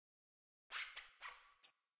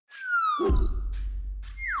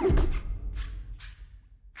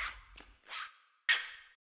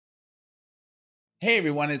Hey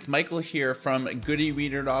everyone, it's Michael here from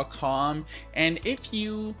goodereader.com, and if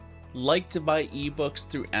you like to buy ebooks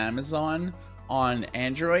through Amazon on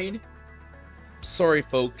Android, sorry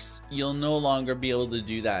folks, you'll no longer be able to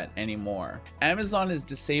do that anymore. Amazon has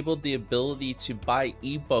disabled the ability to buy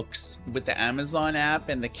ebooks with the Amazon app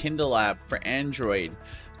and the Kindle app for Android.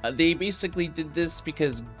 They basically did this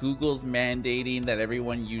because Google's mandating that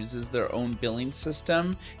everyone uses their own billing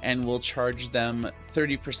system and will charge them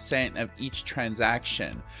 30% of each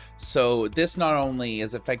transaction. So this not only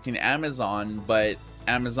is affecting Amazon, but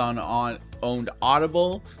Amazon owned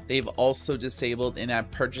Audible. They've also disabled in-app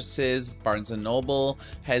purchases. Barnes & Noble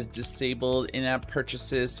has disabled in-app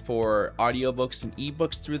purchases for audiobooks and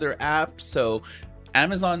ebooks through their app. So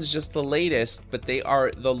Amazon's just the latest, but they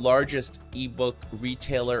are the largest ebook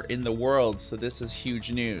retailer in the world, so this is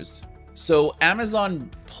huge news. So Amazon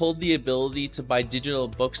pulled the ability to buy digital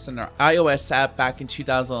books in their iOS app back in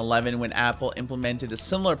 2011 when Apple implemented a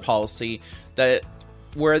similar policy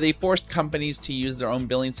where they forced companies to use their own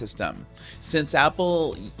billing system. Since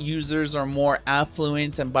Apple users are more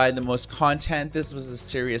affluent and buy the most content, this was a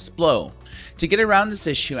serious blow. To get around this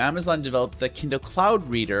issue, Amazon developed the Kindle Cloud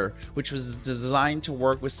Reader, which was designed to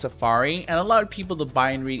work with Safari and allowed people to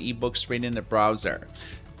buy and read ebooks right in the browser.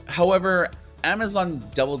 However, Amazon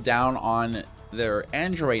doubled down on their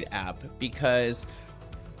Android app because,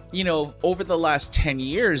 over the last 10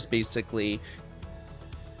 years, basically,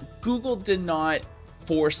 Google did not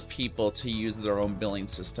force people to use their own billing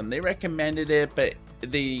system. They recommended it, but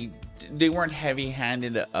they weren't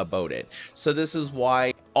heavy-handed about it. So this is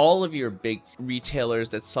why all of your big retailers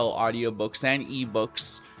that sell audiobooks and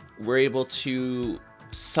ebooks were able to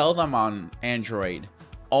sell them on Android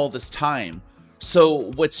all this time.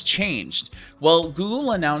 So what's changed? Well,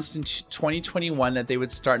 Google announced in 2021 that they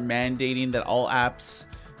would start mandating that all apps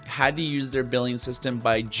had to use their billing system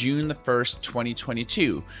by June the 1st,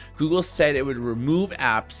 2022. Google said it would remove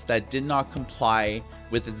apps that did not comply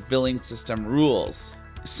with its billing system rules.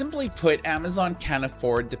 Simply put, Amazon can't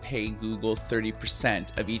afford to pay Google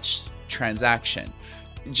 30% of each transaction,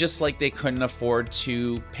 just like they couldn't afford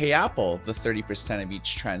to pay Apple the 30% of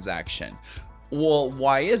each transaction. Well,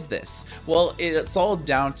 why is this? Well, it's all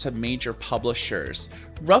down to major publishers.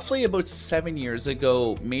 Roughly about 7 years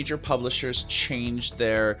ago, major publishers changed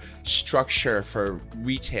their structure for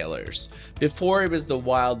retailers. Before, it was the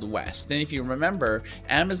Wild West. And if you remember,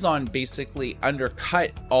 Amazon basically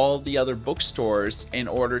undercut all the other bookstores in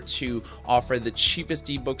order to offer the cheapest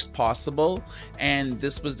ebooks possible. And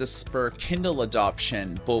this was to spur Kindle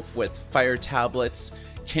adoption, both with Fire tablets,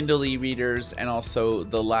 Kindle eReaders, and also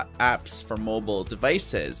the apps for mobile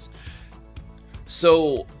devices.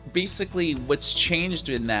 So basically what's changed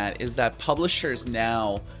in that is that publishers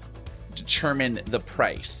now determine the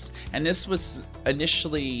price, and this was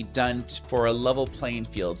initially done for a level playing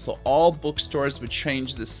field, so all bookstores would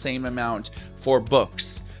change the same amount for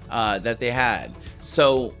books that they had.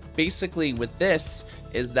 So basically with this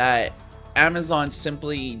is that Amazon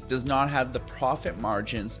simply does not have the profit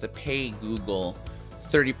margins to pay Google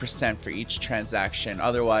 30% for each transaction.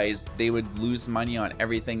 Otherwise, they would lose money on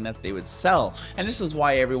everything that they would sell. And this is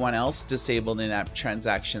why everyone else disabled in-app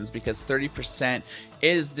transactions, because 30%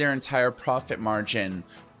 is their entire profit margin,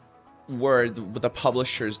 where the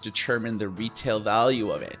publishers determine the retail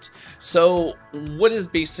value of it. So what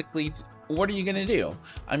are you gonna do?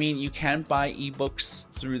 I mean, you can buy ebooks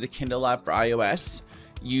through the Kindle app for iOS.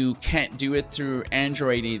 You can't do it through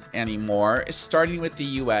Android anymore, starting with the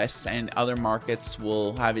US, and other markets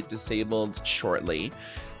will have it disabled shortly.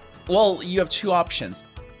 Well, you have two options.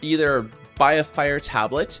 Either buy a Fire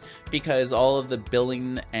tablet, because all of the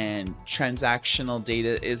billing and transactional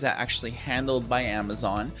data is actually handled by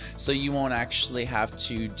Amazon, so you won't actually have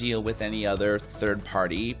to deal with any other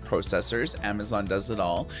third-party processors. Amazon does it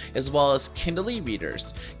all, as well as Kindle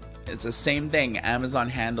eReaders. It's the same thing. Amazon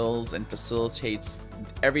handles and facilitates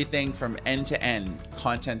everything from end to end,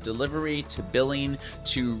 content delivery to billing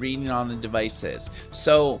to reading on the devices.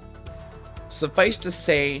 So suffice to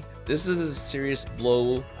say, this is a serious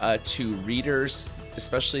blow to readers,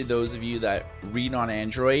 especially those of you that read on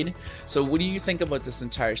Android. So what do you think about this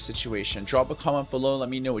entire situation? Drop a comment below, let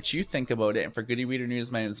me know what you think about it. And for Good eReader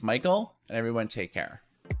News, my name is Michael, and everyone take care.